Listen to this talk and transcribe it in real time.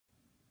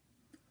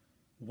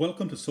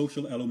Welcome to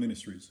Social Aloe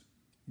Ministries,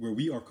 where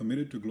we are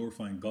committed to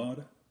glorifying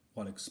God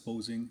while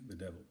exposing the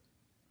devil.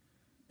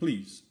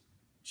 Please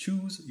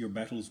choose your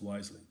battles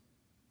wisely.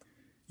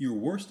 Your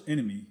worst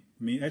enemy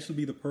may actually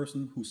be the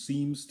person who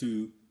seems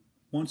to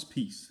wants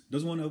peace,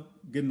 doesn't want to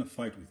get in a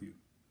fight with you.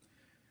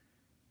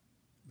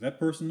 That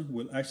person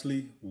will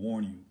actually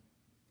warn you,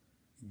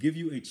 give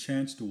you a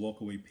chance to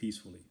walk away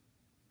peacefully.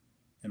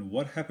 And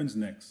what happens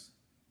next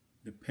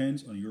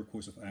depends on your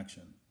course of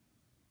action.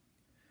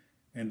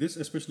 And this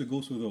especially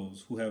goes for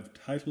those who have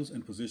titles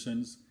and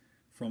positions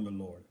from the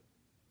Lord.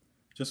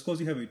 Just because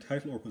you have a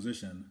title or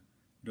position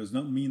does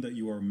not mean that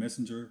you are a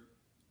messenger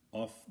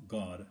of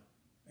God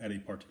at a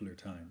particular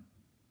time.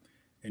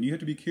 And you have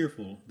to be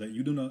careful that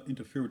you do not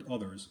interfere with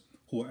others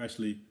who are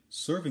actually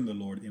serving the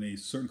Lord in a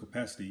certain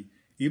capacity,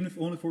 even if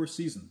only for a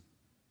season.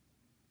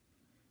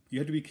 You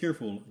have to be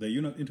careful that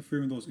you're not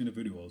interfering with those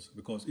individuals,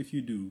 because if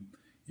you do,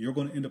 you're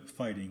going to end up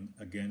fighting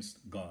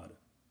against God.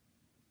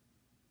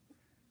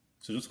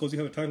 So just because you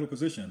have a title or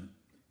position,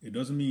 it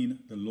doesn't mean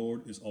the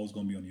Lord is always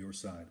going to be on your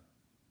side.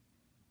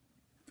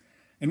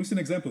 And we see an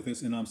example of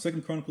this in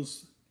 2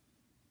 Chronicles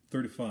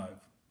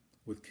 35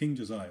 with King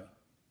Josiah,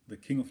 the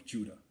king of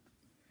Judah.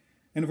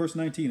 And in verse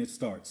 19 it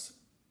starts,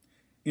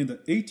 "In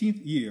the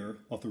 18th year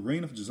of the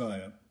reign of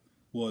Josiah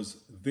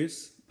was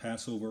this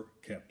Passover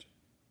kept.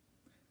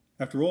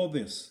 After all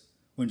this,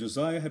 when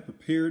Josiah had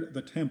prepared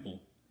the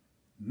temple,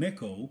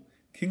 Necho,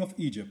 king of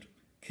Egypt,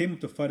 came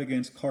up to fight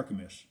against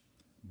Carchemish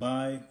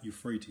by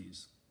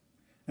Euphrates,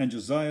 and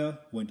Josiah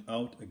went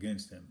out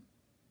against him."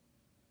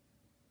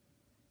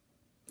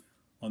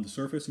 On the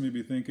surface, you may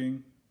be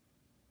thinking,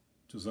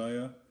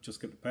 Josiah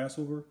just kept the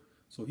Passover,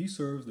 so he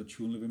serves the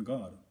true and living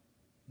God.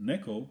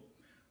 Necho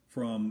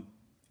from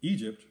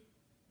Egypt,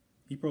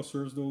 he probably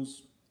serves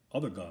those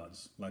other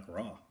gods like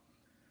Ra.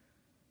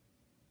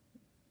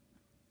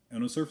 And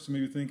on the surface, you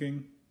may be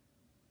thinking,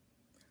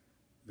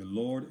 the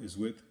Lord is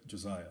with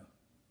Josiah.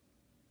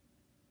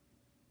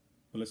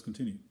 But let's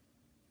continue.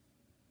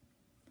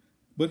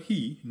 "But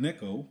he,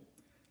 Necho,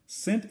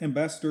 sent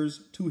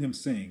ambassadors to him,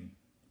 saying,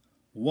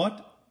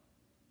 What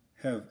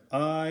have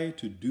I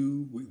to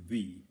do with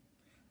thee,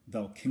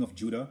 thou king of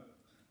Judah?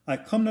 I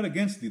come not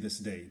against thee this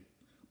day,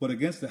 but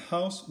against the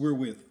house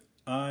wherewith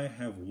I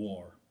have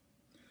war.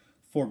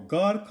 For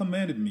God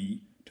commanded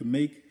me to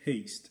make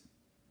haste."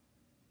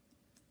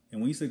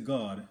 And when you say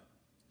God,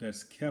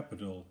 that's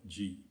capital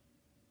G.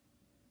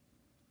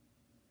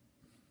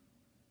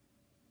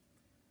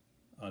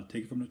 I'll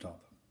take it from the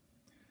top.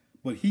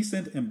 "But he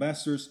sent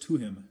ambassadors to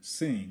him,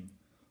 saying,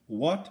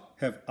 What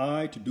have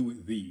I to do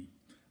with thee,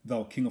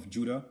 thou king of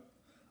Judah?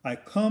 I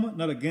come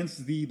not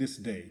against thee this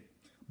day,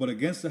 but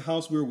against the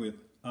house wherewith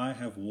I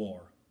have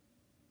war.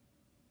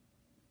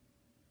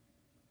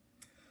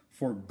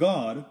 For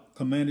God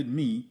commanded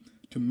me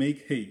to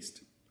make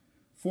haste.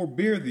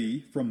 Forbear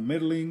thee from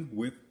meddling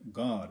with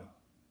God,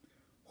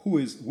 who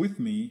is with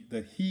me,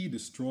 that he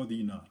destroy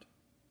thee not."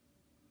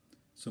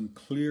 Some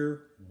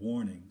clear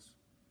warnings.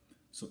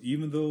 So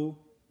even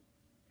though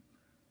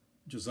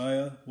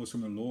Josiah was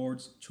from the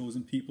Lord's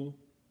chosen people,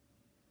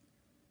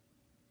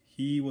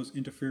 he was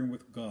interfering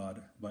with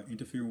God by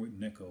interfering with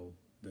Necho,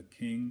 the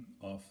king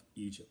of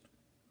Egypt.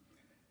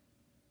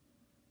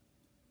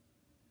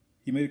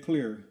 He made it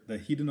clear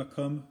that he did not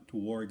come to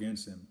war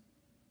against him.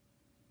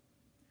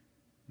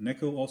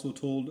 Necho also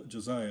told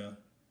Josiah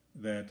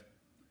that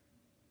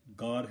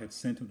God had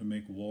sent him to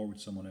make war with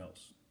someone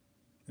else.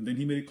 And then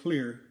he made it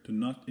clear to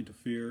not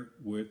interfere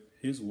with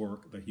his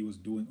work that he was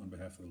doing on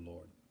behalf of the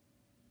Lord.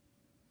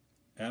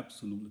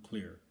 Absolutely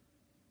clear.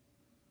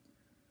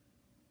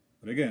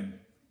 But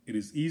again, it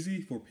is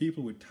easy for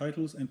people with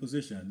titles and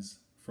positions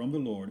from the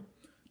Lord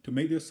to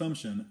make the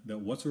assumption that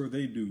whatsoever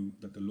they do,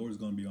 that the Lord is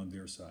going to be on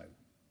their side.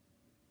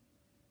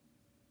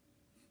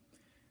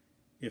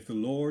 If the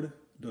Lord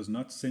does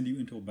not send you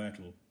into a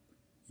battle,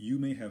 you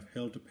may have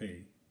hell to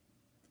pay.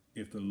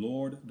 If the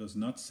Lord does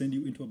not send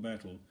you into a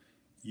battle,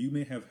 you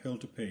may have hell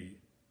to pay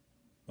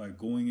by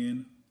going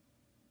in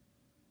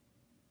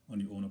on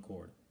your own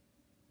accord.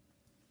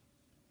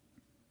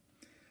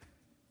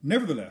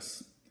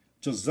 Nevertheless,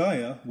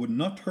 Josiah would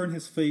not turn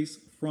his face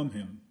from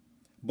him,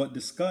 but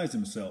disguise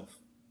himself.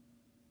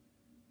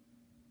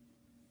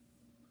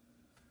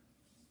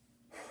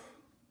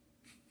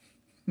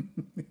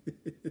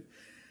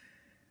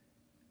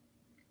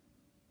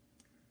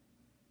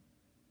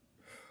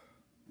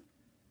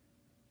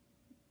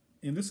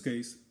 In this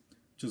case,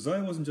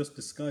 Josiah wasn't just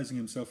disguising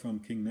himself from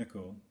King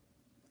Necho,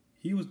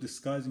 he was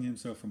disguising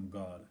himself from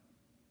God.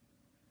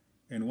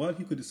 And while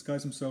he could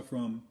disguise himself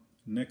from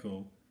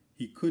Necho,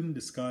 he couldn't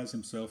disguise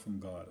himself from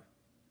God.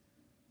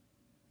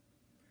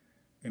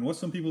 And what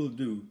some people will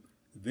do,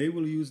 they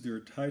will use their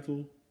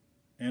title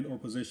and or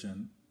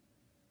position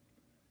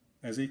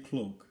as a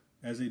cloak,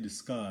 as a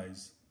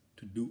disguise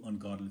to do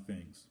ungodly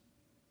things.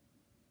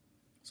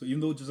 So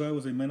even though Josiah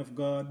was a man of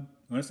God,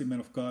 when I say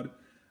man of God,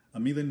 I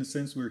mean that in the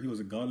sense where he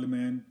was a godly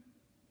man,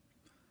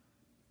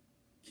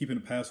 keeping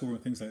the Passover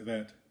and things like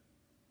that,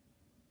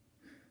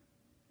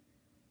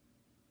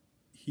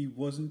 he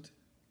wasn't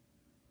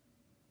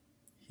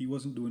he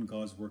wasn't doing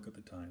God's work at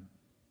the time.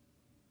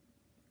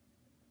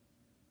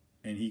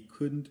 And he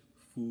couldn't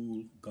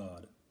fool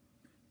God.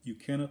 You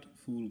cannot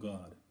fool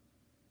God.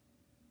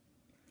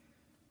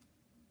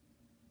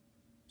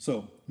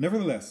 So,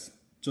 nevertheless,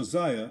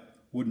 Josiah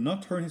would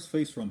not turn his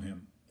face from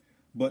him,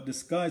 but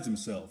disguised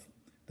himself,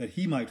 that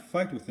he might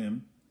fight with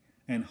him,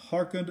 and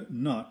hearkened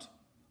not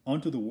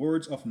unto the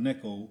words of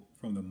Necho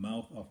from the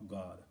mouth of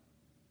God.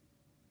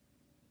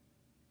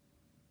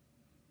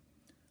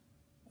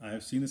 I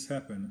have seen this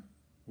happen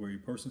where a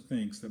person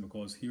thinks that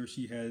because he or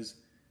she has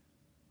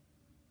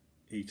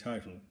a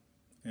title,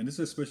 and this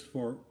is especially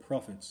for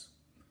prophets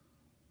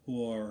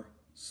who are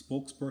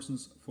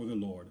spokespersons for the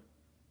Lord,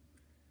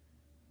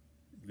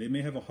 they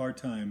may have a hard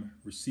time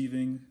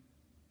receiving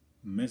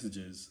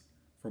messages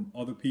from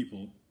other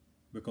people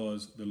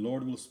because the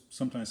Lord will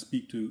sometimes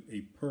speak to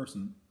a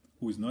person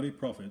who is not a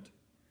prophet,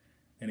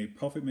 and a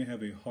prophet may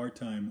have a hard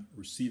time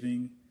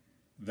receiving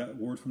that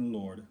word from the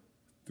Lord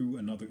through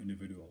another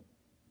individual.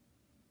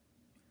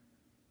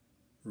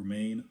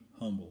 Remain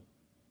humble.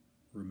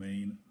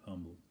 Remain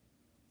humble.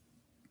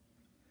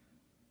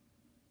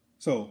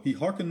 So he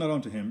hearkened not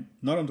unto him,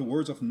 not unto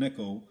words of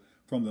Necho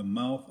from the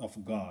mouth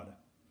of God,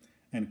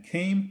 and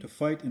came to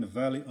fight in the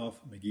valley of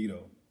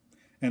Megiddo.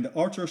 And the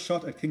archer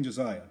shot at King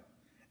Josiah.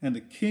 And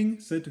the king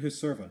said to his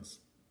servants,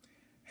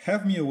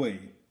 Have me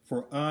away,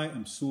 for I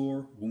am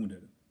sore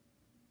wounded.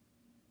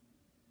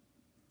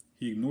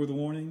 He ignored the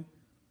warning,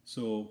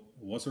 so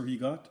whatsoever he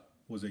got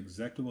was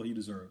exactly what he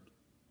deserved.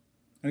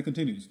 And it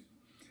continues,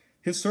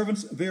 His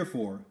servants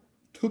therefore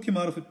took him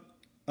out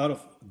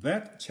of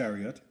that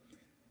chariot,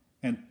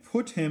 and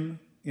put him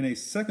in a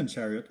second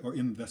chariot, or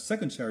in the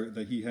second chariot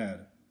that he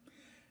had.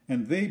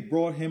 And they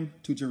brought him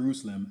to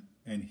Jerusalem,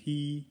 and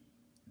he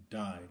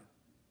died.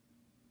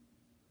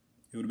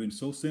 It would have been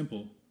so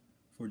simple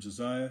for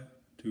Josiah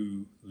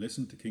to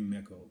listen to King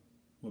Necho.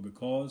 But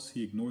because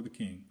he ignored the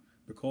king,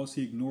 because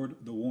he ignored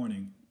the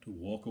warning to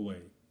walk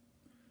away,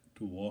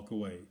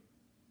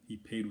 he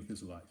paid with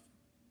his life.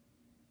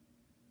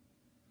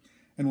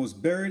 And was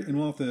buried in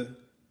one of the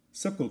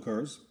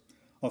sepulchres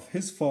of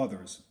his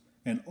fathers,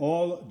 and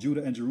all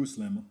Judah and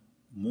Jerusalem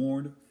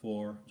mourned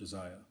for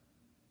Josiah.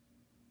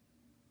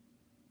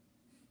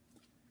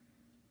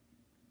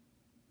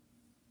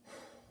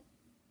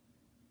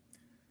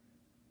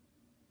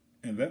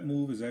 And that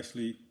move is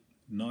actually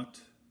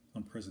not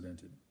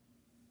unprecedented.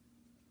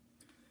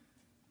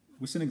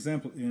 We see an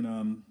example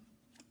in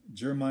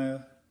Jeremiah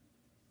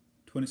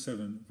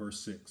 27, verse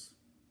 6.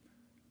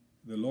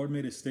 The Lord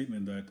made a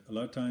statement that a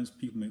lot of times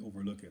people may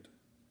overlook it.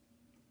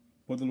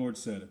 What the Lord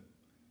said,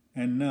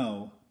 And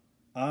now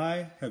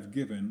I have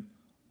given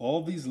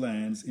all these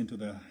lands into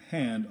the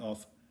hand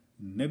of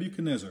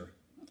Nebuchadnezzar,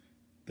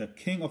 the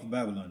king of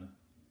Babylon,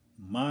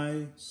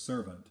 my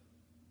servant.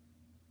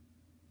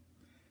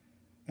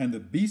 And the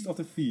beast of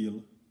the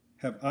field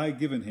have I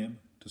given him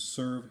to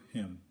serve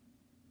him.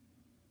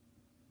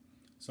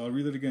 So I'll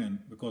read it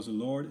again, because the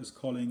Lord is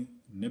calling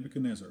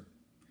Nebuchadnezzar,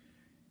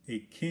 a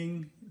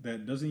king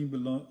that doesn't even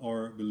belong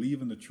or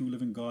believe in the true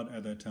living God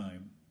at that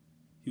time.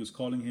 He was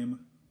calling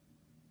him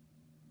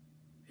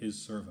his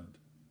servant.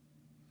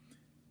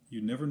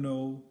 You never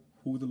know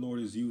who the Lord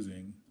is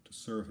using to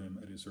serve him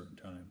at a certain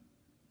time.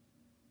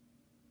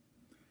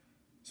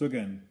 So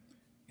again,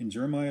 in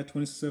Jeremiah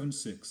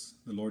 27:6,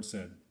 the Lord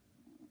said,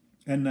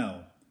 And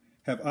now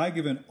have I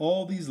given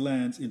all these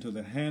lands into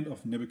the hand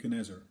of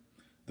Nebuchadnezzar,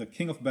 the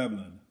king of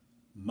Babylon,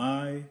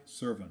 my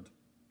servant.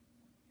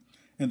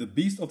 And the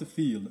beast of the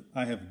field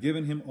I have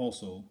given him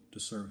also to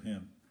serve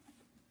him.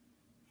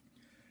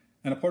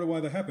 And a part of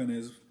why that happened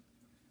is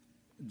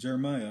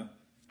Jeremiah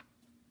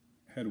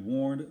had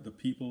warned the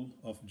people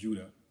of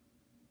Judah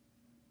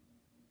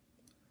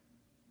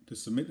to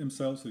submit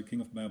themselves to the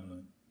king of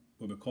Babylon.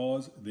 But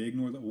because they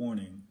ignored that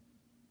warning,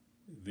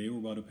 they were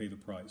about to pay the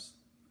price.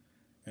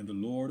 And the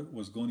Lord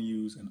was going to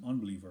use an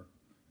unbeliever,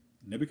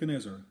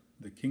 Nebuchadnezzar,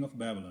 the king of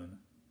Babylon,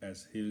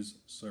 as his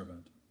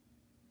servant.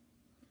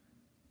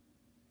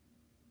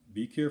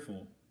 Be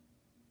careful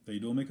that you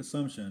don't make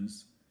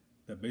assumptions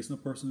that based on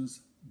a person's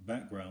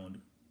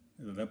background,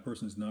 that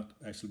person is not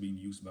actually being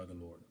used by the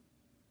Lord.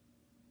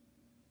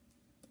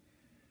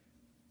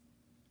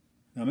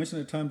 Now I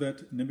mentioned at the time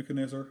that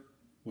Nebuchadnezzar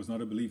was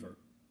not a believer,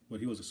 but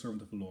he was a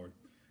servant of the Lord.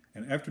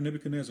 And after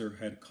Nebuchadnezzar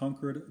had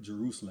conquered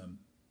Jerusalem,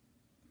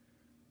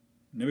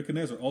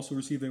 Nebuchadnezzar also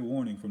received a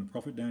warning from the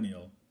prophet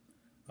Daniel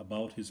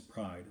about his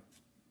pride.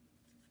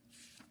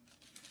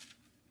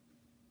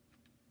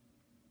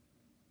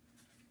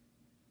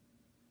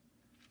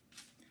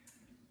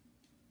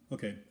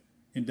 Okay,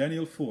 in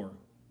Daniel 4,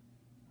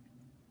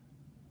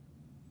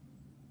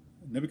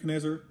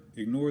 Nebuchadnezzar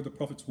ignored the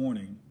prophet's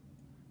warning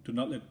to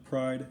not let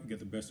pride get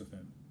the best of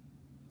him.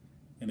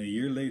 And a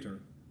year later,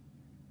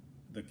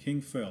 the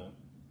king fell,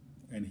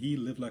 and he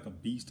lived like a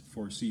beast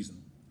for a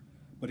season.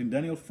 But in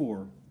Daniel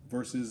 4,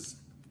 verses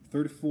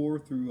 34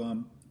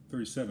 through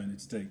 37,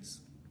 it states,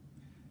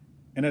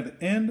 And at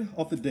the end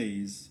of the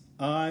days,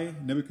 I,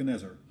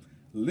 Nebuchadnezzar,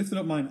 lifted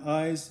up mine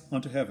eyes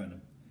unto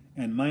heaven,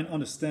 and mine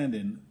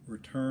understanding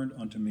returned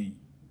unto me.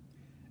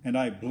 And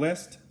I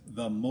blessed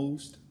the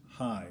Most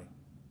High.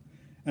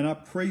 And I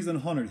praised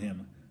and honored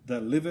him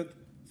that liveth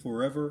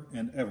forever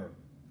and ever,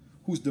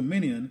 whose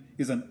dominion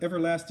is an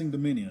everlasting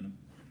dominion,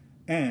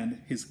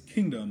 and his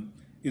kingdom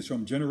is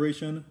from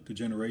generation to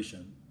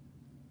generation.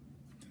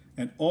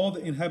 And all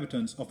the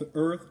inhabitants of the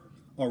earth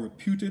are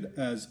reputed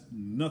as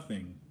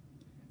nothing,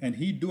 and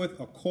he doeth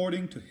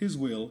according to his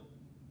will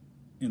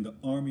in the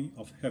army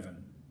of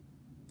heaven,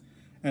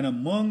 and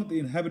among the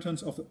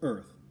inhabitants of the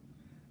earth,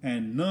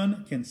 and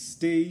none can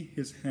stay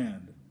his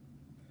hand,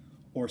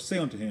 or say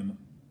unto him,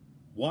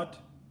 What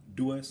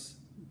doest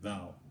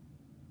thou?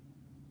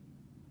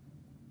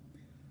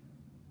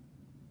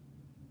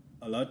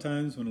 A lot of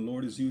times when the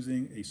Lord is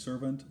using a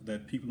servant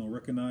that people don't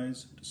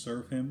recognize to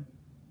serve him,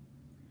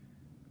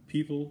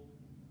 people,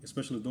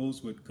 especially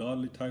those with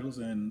godly titles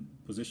and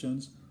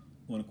positions,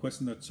 want to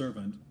question that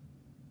servant.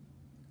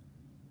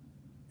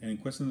 And in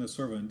questioning the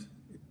servant,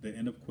 they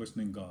end up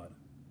questioning God.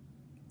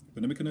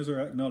 But Nebuchadnezzar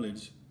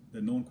acknowledged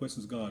that no one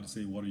questions God to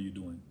say, What are you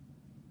doing?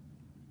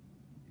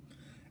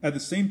 At the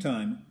same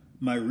time,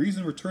 my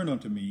reason returned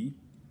unto me,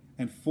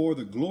 and for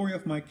the glory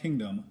of my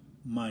kingdom,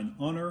 mine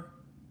honor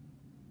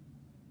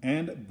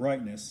and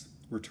brightness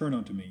returned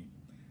unto me,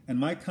 and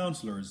my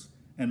counselors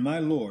and my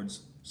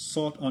lords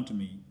sought unto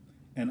me,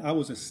 and I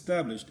was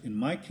established in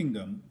my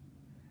kingdom,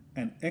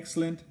 and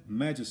excellent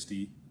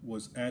majesty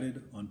was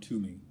added unto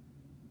me.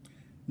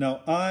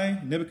 Now I,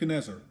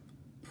 Nebuchadnezzar,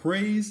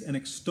 praise and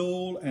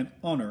extol and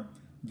honor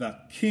the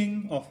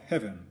King of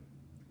heaven,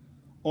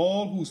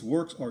 all whose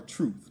works are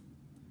truth,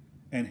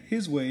 and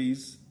his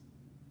ways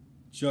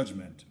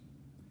judgment,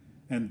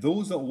 and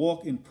those that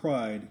walk in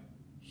pride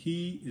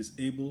he is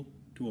able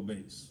to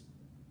abase.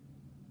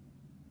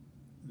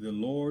 The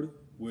Lord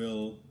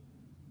will,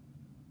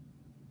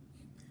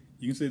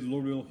 you can say the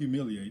Lord will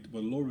humiliate,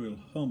 but the Lord will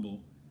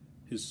humble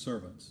his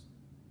servants.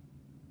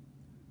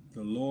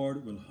 The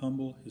Lord will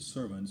humble his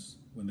servants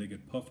when they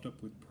get puffed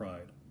up with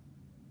pride.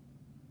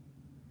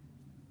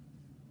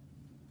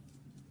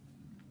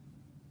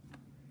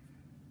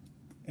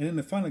 And then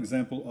the final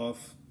example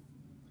of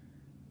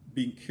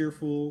being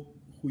careful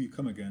who you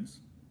come against.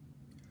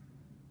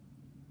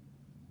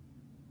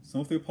 Some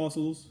of the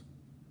apostles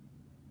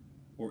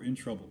were in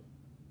trouble,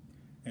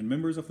 and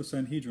members of the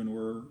Sanhedrin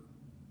were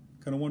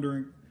kind of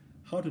wondering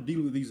how to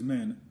deal with these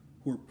men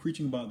who were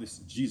preaching about this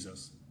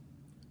Jesus,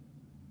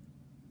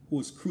 who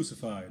was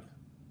crucified,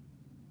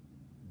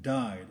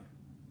 died,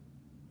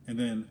 and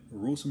then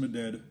rose from the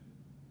dead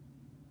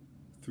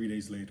 3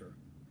 days later.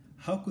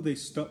 How could they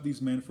stop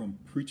these men from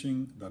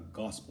preaching the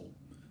gospel,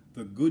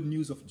 the good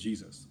news of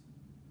Jesus?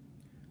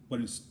 But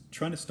in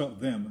trying to stop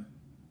them,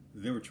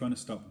 they were trying to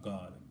stop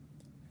God.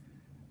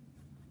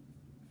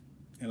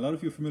 And a lot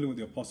of you are familiar with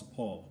the Apostle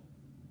Paul.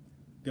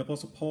 The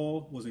Apostle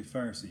Paul was a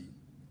Pharisee.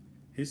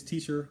 His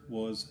teacher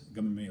was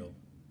Gamaliel.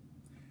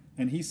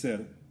 And he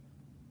said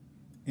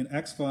in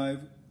Acts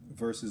 5,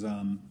 verses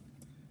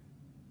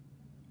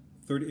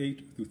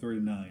 38 through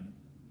 39,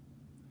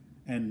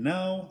 And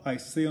now I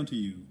say unto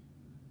you,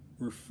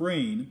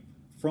 refrain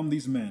from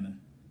these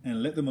men,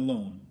 and let them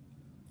alone.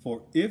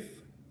 For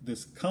if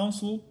this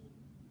counsel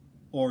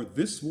or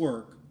this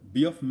work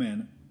be of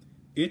men,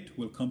 it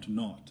will come to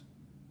naught.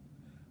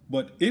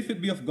 But if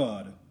it be of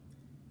God,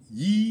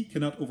 ye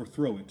cannot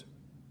overthrow it,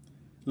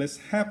 lest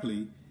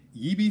haply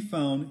ye be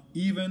found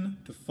even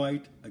to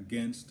fight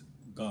against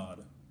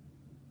God.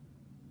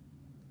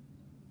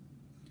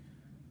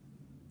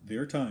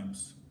 There are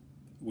times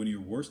when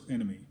your worst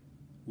enemy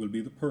will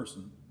be the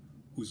person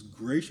who's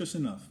gracious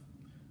enough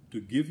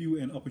to give you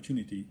an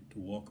opportunity to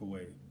walk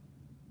away.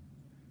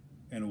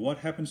 And what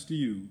happens to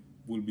you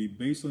will be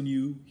based on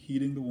you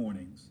heeding the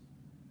warnings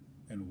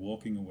and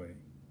walking away.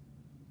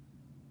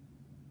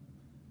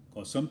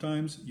 Because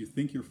sometimes you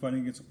think you're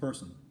fighting against a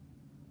person,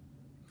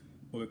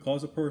 but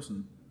because a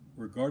person,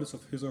 regardless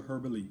of his or her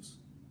beliefs,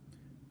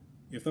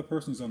 if that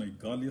person is on a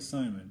godly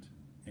assignment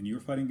and you're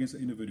fighting against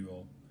an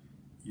individual,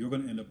 you're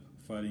going to end up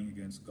fighting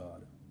against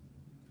God.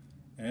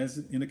 As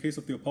in the case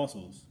of the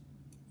apostles,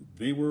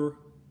 they were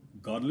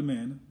godly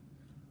men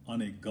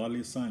on a godly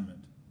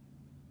assignment.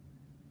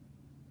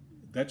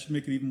 That should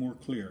make it even more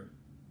clear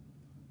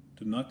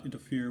to not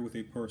interfere with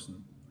a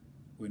person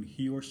when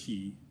he or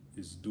she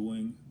is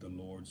doing the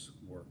Lord's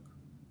work.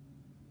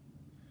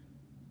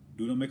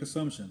 Do not make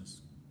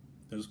assumptions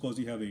that just because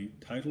you have a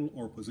title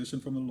or position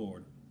from the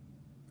Lord,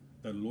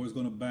 that the Lord is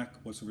going to back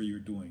whatsoever you're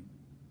doing.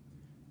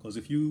 Because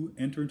if you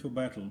enter into a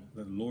battle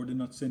that the Lord did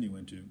not send you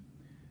into,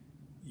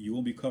 you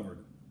won't be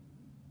covered.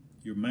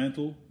 Your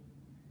mantle,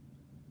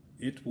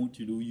 it won't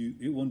do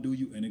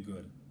you any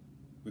good,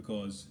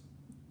 because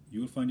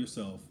you will find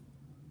yourself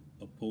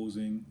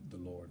opposing the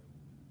Lord.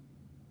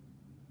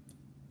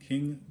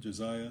 King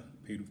Josiah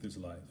paid with his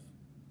life.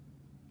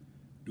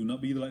 Do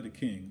not be like the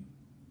king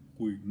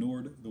who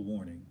ignored the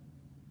warning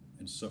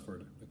and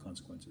suffered the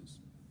consequences.